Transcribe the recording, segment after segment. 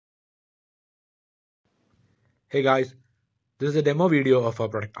Hey guys, this is a demo video of our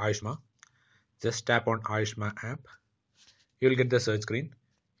product AYUSHMA. Just tap on AYUSHMA app. You'll get the search screen.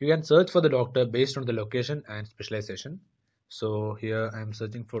 You can search for the doctor based on the location and specialization. So here I'm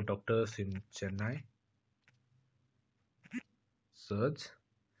searching for doctors in Chennai. Search.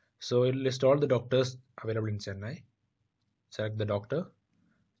 So it'll list all the doctors available in Chennai. Select the doctor.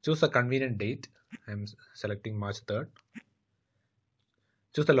 Choose a convenient date. I'm selecting March 3rd.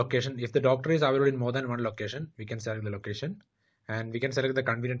 Choose the location. If the doctor is available in more than one location, we can select the location. And we can select the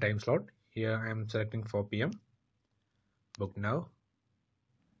convenient time slot. Here I'm selecting 4 p.m. Book now.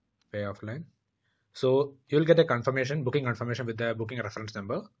 Pay offline. So you'll get a booking confirmation with the booking reference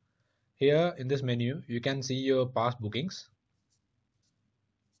number. Here in this menu, you can see your past bookings.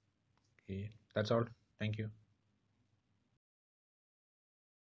 Okay, that's all. Thank you.